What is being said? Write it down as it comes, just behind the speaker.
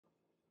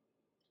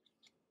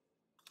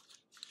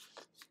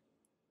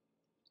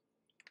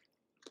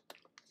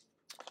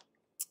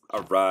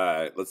All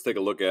right, let's take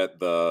a look at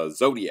the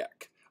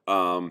zodiac.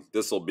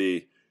 This will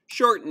be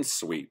short and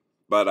sweet,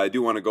 but I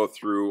do want to go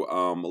through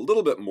a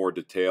little bit more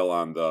detail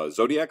on the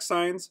zodiac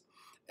signs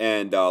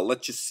and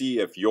let you see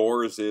if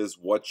yours is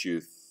what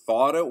you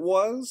thought it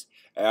was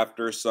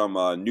after some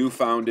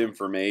newfound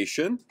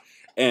information.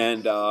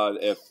 And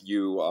if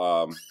you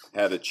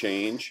had a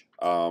change,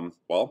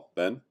 well,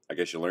 then I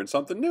guess you learned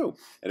something new.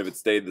 And if it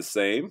stayed the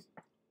same,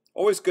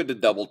 always good to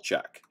double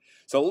check.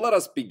 So let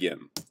us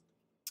begin.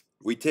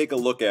 We take a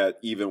look at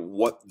even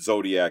what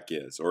zodiac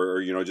is,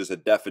 or just a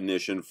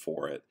definition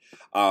for it.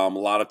 A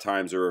lot of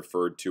times they're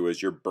referred to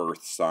as your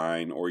birth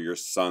sign or your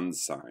sun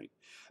sign.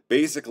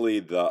 Basically,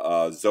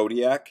 the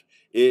zodiac,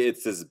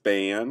 it's this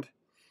band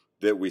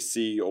that we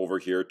see over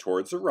here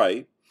towards the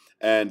right,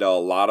 and a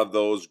lot of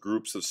those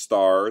groups of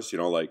stars,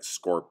 like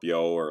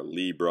Scorpio or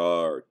Libra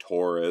or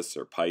Taurus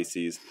or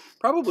Pisces,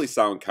 probably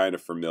sound kind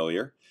of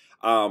familiar.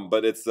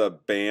 But it's a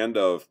band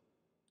of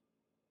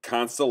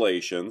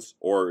constellations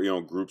or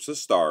groups of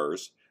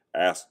stars,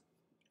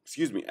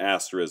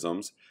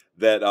 asterisms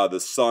that the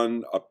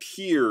sun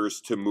appears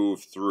to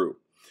move through.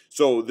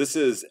 So this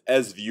is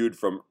as viewed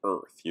from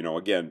Earth.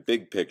 Again,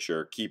 big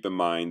picture. Keep in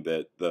mind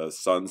that the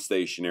sun's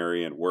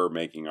stationary and we're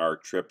making our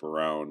trip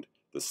around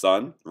the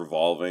sun,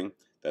 revolving.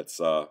 That's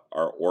our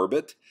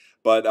orbit.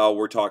 But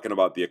we're talking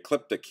about the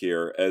ecliptic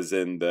here, as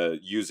in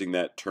using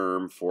that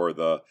term for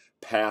the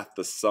path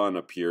the sun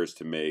appears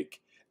to make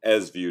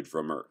as viewed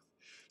from Earth.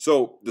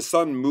 So the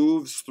sun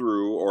moves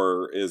through,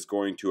 or is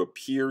going to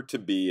appear to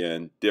be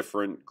in,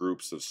 different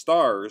groups of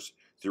stars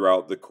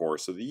throughout the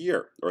course of the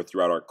year, or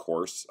throughout our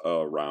course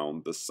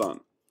around the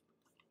sun.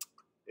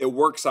 It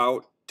works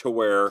out to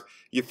where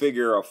you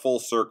figure a full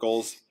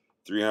circle's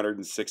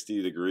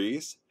 360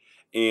 degrees,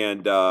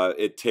 and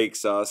it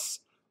takes us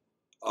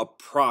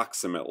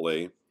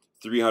approximately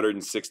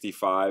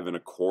 365 and a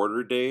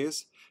quarter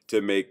days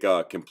to make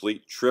a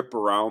complete trip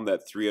around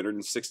that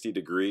 360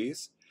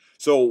 degrees.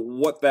 So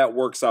what that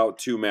works out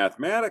to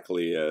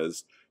mathematically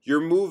is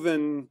you're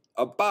moving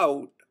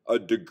about a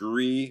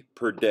degree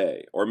per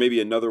day. Or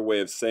maybe another way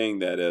of saying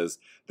that is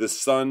the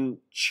sun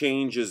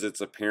changes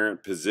its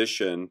apparent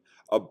position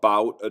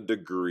about a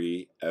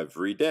degree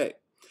every day.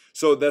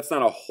 So that's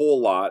not a whole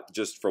lot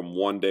just from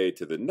one day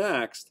to the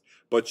next,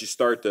 but you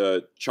start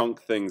to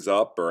chunk things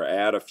up or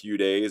add a few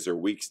days or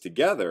weeks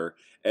together,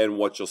 and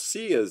what you'll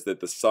see is that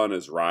the sun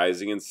is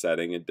rising and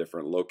setting in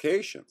different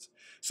locations.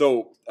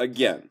 So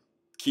again,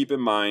 keep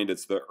in mind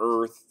it's the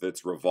Earth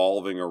that's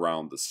revolving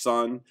around the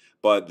sun,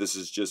 but this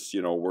is just,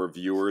 we're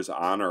viewers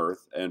on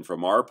Earth, and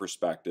from our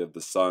perspective,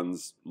 the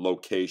sun's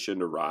location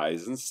to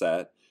rise and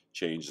set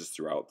changes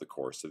throughout the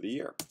course of the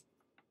year.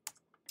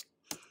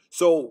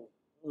 So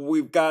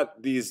we've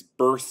got these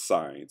birth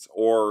signs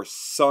or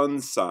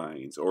sun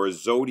signs or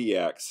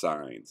zodiac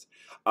signs.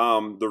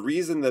 The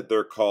reason that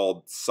they're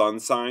called sun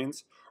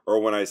signs,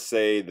 or when I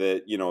say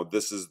that,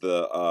 this is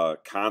the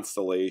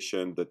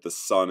constellation that the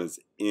sun is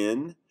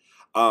in,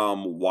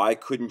 why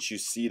couldn't you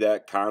see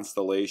that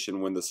constellation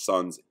when the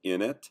sun's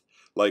in it?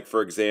 Like,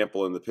 for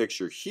example, in the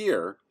picture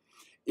here,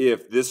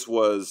 if this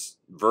was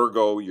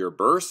Virgo, your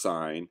birth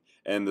sign,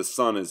 and the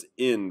sun is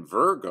in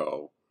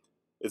Virgo,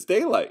 it's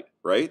daylight,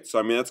 right?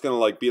 So, that's going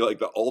to be like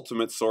the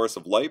ultimate source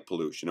of light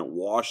pollution. It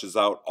washes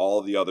out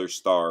all the other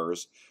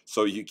stars,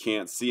 so you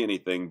can't see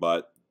anything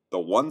but the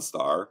one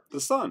star, the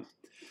sun.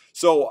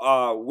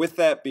 So, with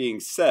that being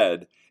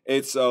said,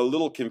 it's a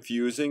little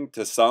confusing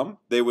to some.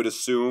 They would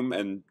assume,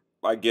 and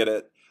I get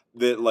it,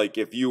 that like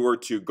if you were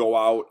to go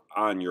out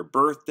on your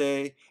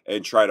birthday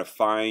and try to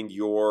find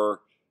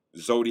your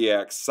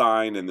zodiac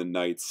sign in the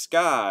night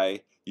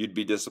sky, you'd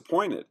be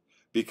disappointed,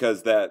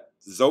 because that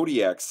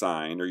zodiac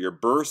sign or your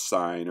birth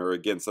sign, or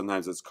again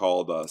sometimes it's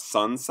called a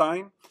sun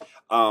sign,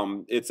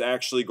 it's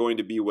actually going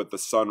to be what the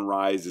sun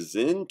rises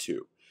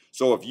into.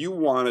 So if you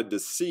wanted to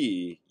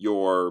see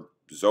your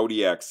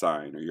zodiac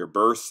sign or your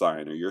birth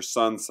sign or your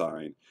sun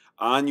sign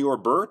on your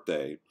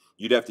birthday,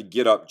 you'd have to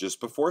get up just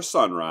before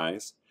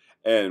sunrise,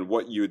 and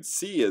what you'd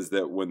see is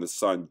that when the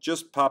sun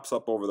just pops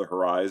up over the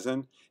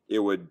horizon, it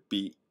would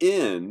be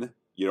in,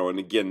 and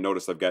again,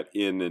 notice I've got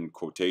in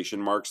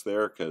quotation marks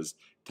there because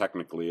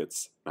technically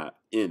it's not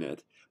in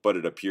it, but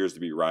it appears to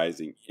be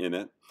rising in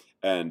it,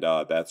 and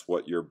that's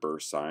what your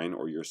birth sign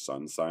or your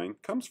sun sign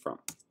comes from.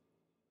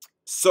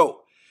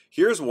 So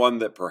here's one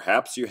that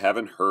perhaps you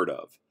haven't heard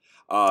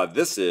of.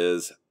 This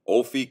is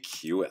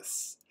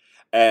Ophiuchus.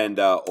 And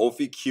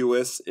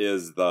Ophiuchus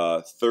is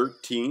the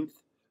 13th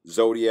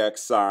zodiac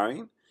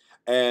sign.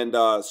 And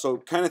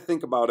so kind of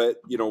think about it,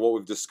 what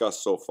we've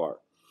discussed so far.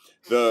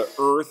 The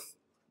Earth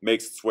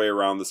makes its way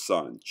around the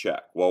sun,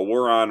 check. Well,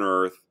 we're on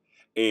Earth,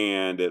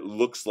 and it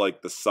looks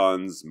like the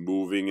sun's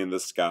moving in the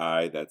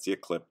sky. That's the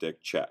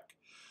ecliptic, check.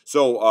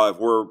 So if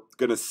we're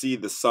going to see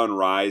the sun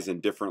rise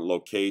in different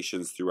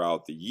locations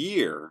throughout the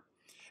year,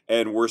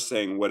 and we're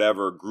saying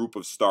whatever group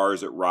of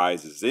stars it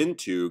rises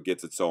into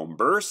gets its own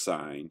birth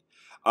sign,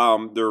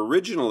 there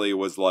originally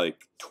was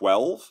like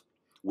 12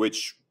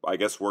 which I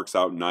guess works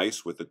out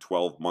nice with the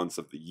 12 months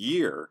of the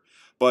year.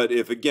 But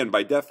if, again,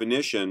 by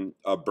definition,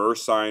 a birth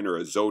sign or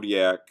a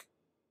zodiac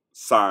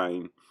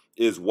sign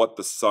is what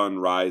the sun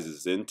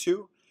rises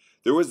into,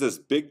 there was this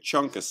big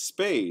chunk of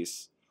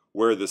space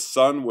where the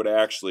sun would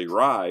actually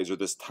rise, or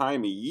this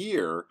time of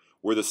year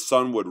where the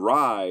sun would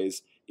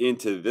rise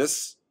into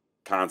this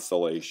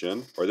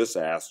constellation, or this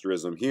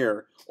asterism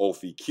here,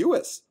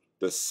 Ophiuchus,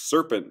 the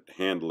serpent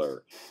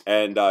handler.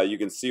 And you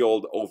can see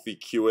old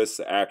Ophiuchus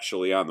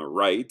actually on the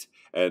right,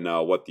 and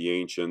what the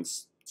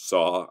ancients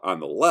saw on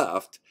the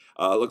left.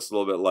 Looks a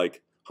little bit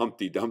like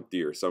Humpty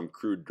Dumpty or some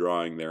crude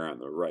drawing there on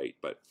the right.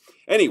 But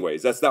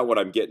anyways, that's not what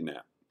I'm getting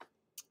at.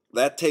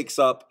 That takes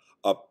up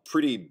a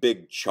pretty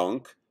big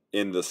chunk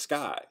in the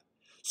sky.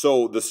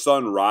 So the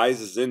sun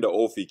rises into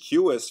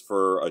Ophiuchus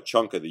for a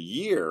chunk of the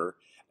year,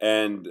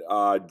 and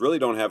I really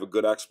don't have a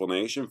good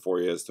explanation for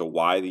you as to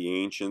why the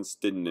ancients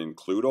didn't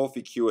include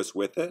Ophiuchus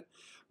with it.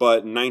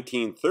 But in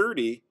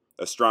 1930,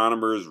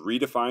 astronomers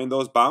redefined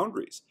those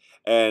boundaries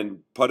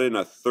and put in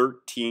a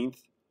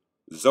 13th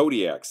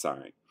zodiac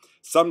sign.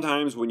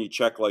 Sometimes when you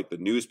check like the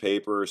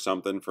newspaper or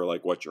something for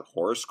like what your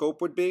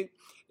horoscope would be,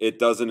 it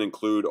doesn't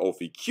include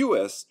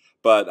Ophiuchus,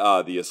 but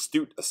the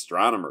astute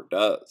astronomer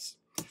does.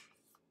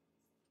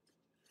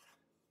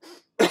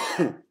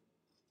 I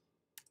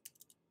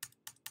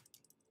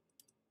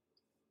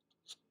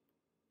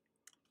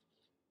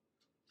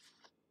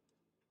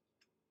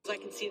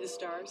can see the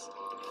stars.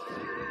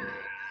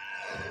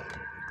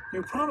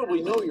 You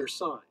probably know your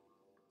sign,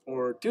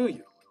 or do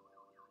you?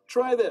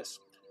 Try this.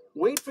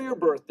 Wait for your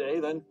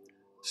birthday, then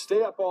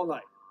stay up all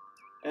night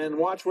and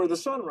watch where the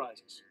sun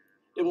rises.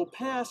 It will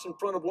pass in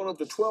front of one of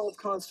the 12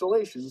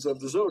 constellations of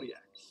the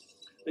zodiac.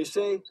 They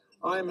say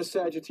I'm a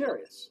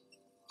Sagittarius.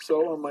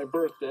 So on my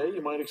birthday,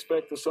 you might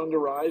expect the sun to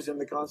rise in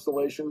the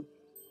constellation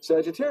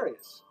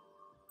Sagittarius.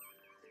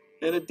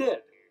 And it did,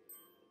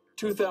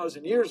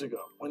 2,000 years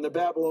ago, when the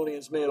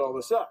Babylonians made all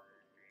this up.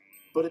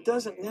 But it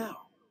doesn't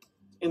now.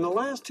 In the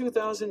last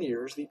 2,000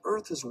 years, the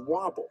Earth has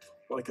wobbled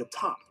like a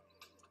top.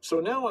 So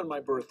now on my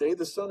birthday,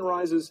 the sun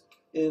rises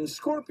in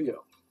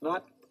Scorpio,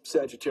 not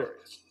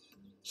Sagittarius.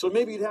 So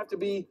maybe you'd have to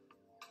be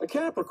a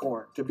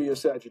Capricorn to be a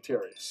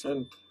Sagittarius,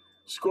 and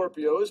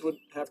Scorpios would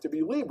have to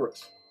be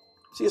Libras.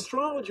 See,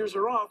 astrologers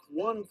are off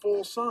one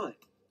full sign.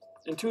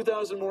 In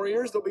 2,000 more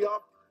years, they'll be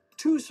off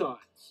 2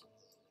 signs.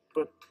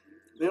 But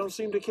they don't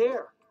seem to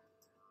care.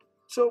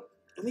 So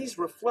in these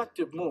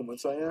reflective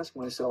moments, I ask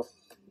myself,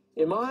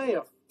 am I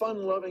a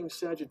fun-loving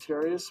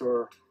Sagittarius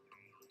or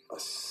a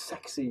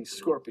sexy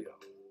Scorpio?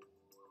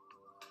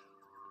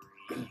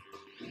 I'm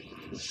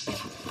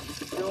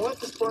gonna let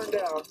this burn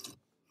down.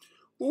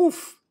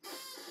 Oof,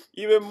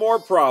 even more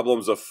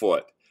problems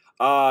afoot.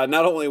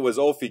 Not only was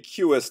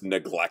Ophiuchus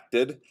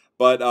neglected,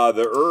 but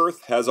the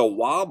Earth has a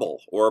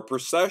wobble or a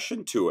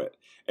precession to it.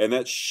 And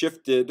that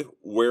shifted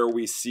where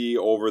we see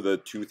over the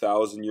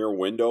 2,000-year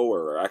window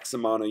or X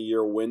amount of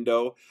year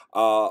window,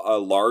 a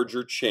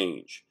larger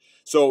change.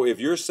 So if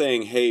you're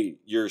saying, hey,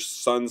 your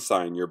sun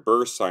sign, your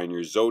birth sign,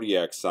 your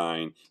zodiac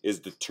sign is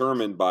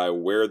determined by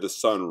where the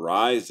sun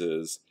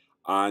rises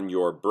on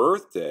your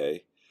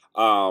birthday,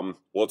 well,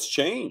 it's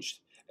changed.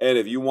 And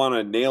if you want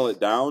to nail it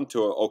down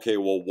to, okay,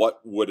 well,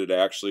 what would it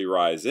actually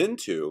rise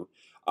into?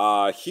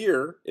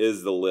 Here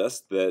is the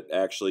list that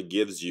actually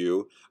gives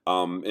you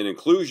an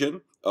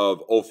inclusion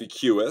of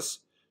Ophiuchus.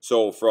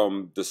 So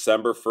from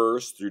December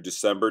 1st through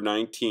December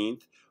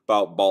 19th,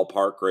 about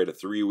ballpark, right, a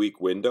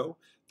 3-week window,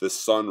 the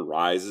sun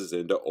rises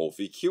into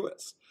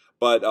Ophiuchus.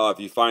 But if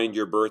you find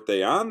your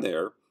birthday on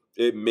there,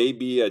 it may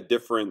be a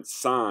different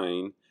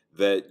sign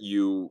that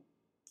you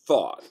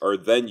thought, or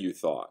than you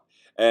thought.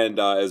 And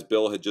as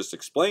Bill had just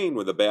explained,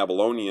 when the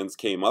Babylonians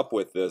came up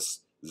with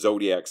this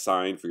zodiac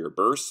sign for your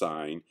birth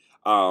sign,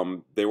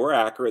 they were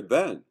accurate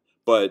then.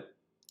 But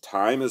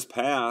time has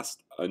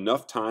passed,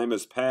 enough time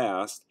has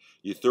passed,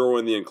 you throw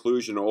in the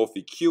inclusion of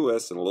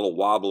Ophiuchus and a little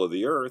wobble of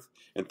the Earth,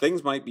 and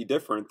things might be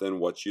different than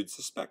what you'd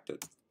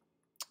suspected.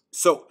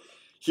 So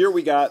here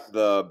we got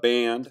the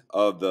band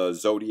of the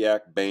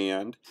zodiac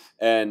band,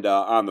 and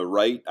on the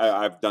right,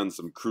 I've done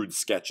some crude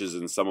sketches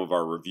in some of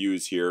our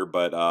reviews here,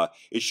 but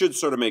it should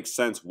sort of make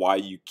sense why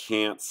you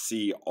can't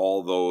see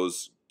all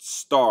those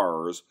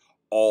stars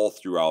all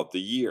throughout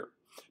the year.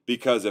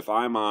 Because if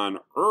I'm on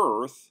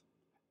Earth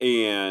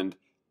and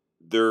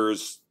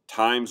there's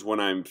times when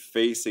I'm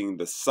facing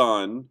the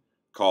sun,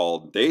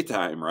 called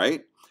daytime,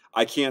 right?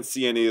 I can't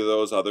see any of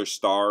those other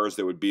stars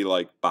that would be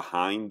like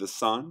behind the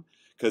sun,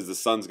 because the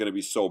sun's going to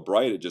be so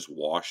bright it just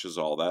washes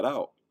all that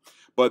out.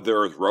 But the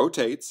Earth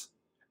rotates,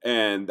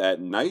 and at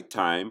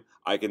nighttime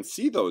I can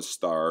see those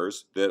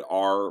stars that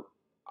are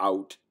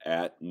out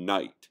at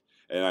night.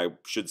 And I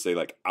should say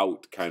like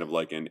out, kind of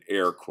like in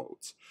air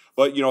quotes.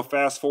 But, you know,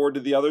 fast forward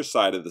to the other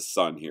side of the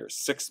sun here,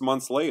 6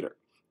 months later,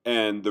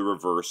 and the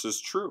reverse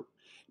is true.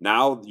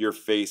 Now you're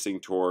facing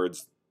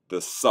towards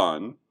the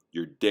sun,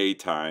 your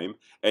daytime,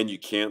 and you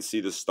can't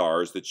see the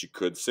stars that you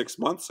could 6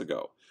 months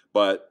ago.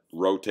 But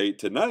rotate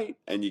to night,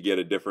 and you get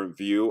a different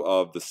view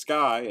of the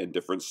sky, and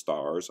different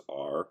stars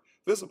are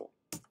visible.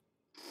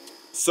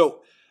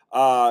 So,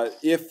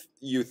 if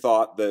you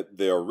thought that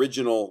the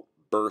original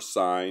birth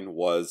sign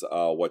was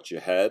what you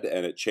had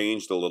and it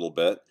changed a little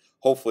bit,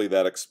 hopefully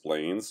that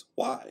explains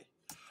why.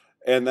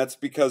 And that's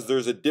because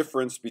there's a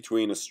difference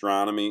between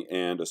astronomy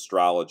and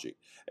astrology.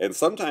 And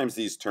sometimes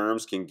these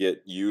terms can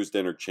get used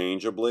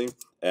interchangeably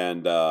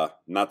and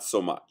not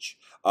so much.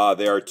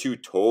 They are two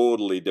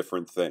totally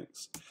different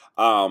things.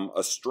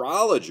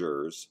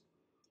 Astrologers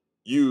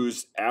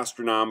use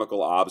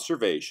astronomical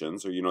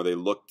observations, or they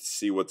look to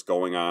see what's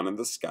going on in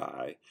the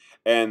sky,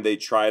 and they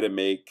try to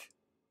make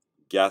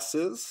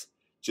guesses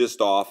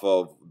just off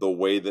of the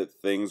way that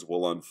things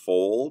will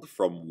unfold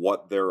from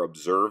what they're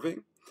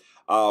observing.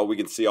 We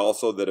can see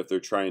also that if they're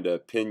trying to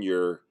pin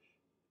your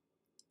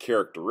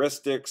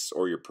characteristics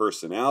or your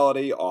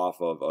personality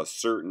off of a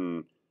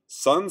certain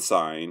sun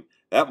sign,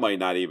 that might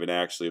not even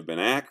actually have been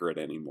accurate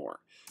anymore.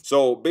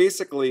 So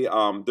basically,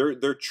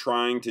 they're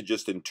trying to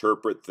just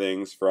interpret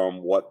things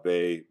from what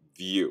they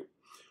view.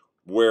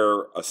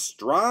 Where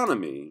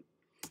astronomy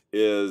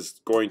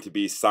is going to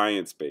be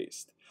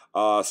science-based.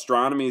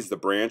 Astronomy is the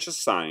branch of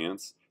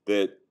science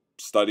that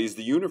studies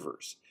the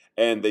universe.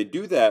 And they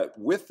do that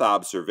with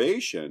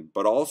observation,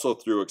 but also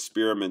through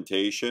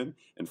experimentation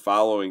and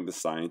following the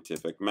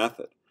scientific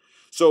method.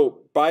 So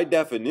by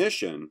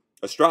definition,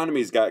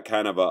 astronomy's got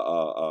kind of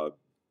a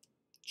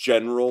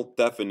general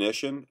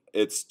definition.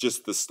 It's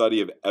just the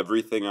study of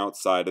everything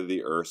outside of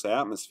the Earth's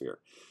atmosphere.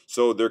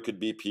 So there could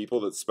be people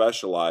that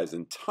specialize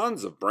in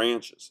tons of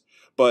branches.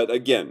 But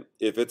again,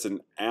 if it's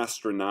an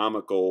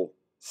astronomical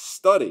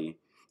study,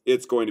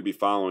 it's going to be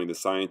following the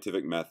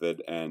scientific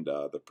method and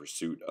the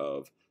pursuit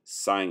of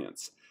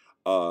science.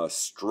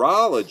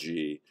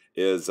 Astrology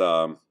is,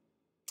 I'm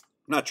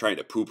not trying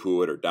to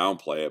poo-poo it or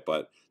downplay it,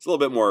 but it's a little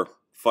bit more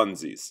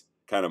funsies,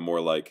 kind of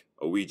more like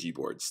a Ouija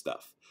board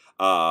stuff.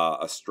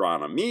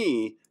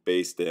 Astronomy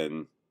based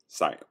in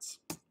science.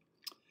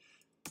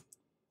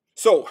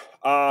 So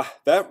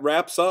that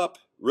wraps up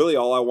really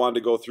all I wanted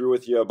to go through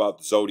with you about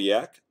the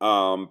zodiac.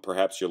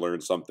 Perhaps you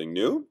learned something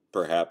new.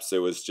 Perhaps it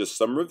was just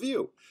some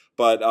review.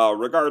 But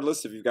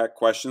regardless, if you've got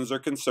questions or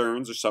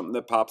concerns or something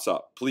that pops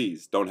up,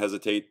 please don't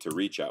hesitate to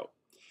reach out.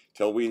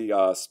 Till we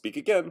speak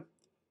again,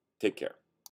 take care.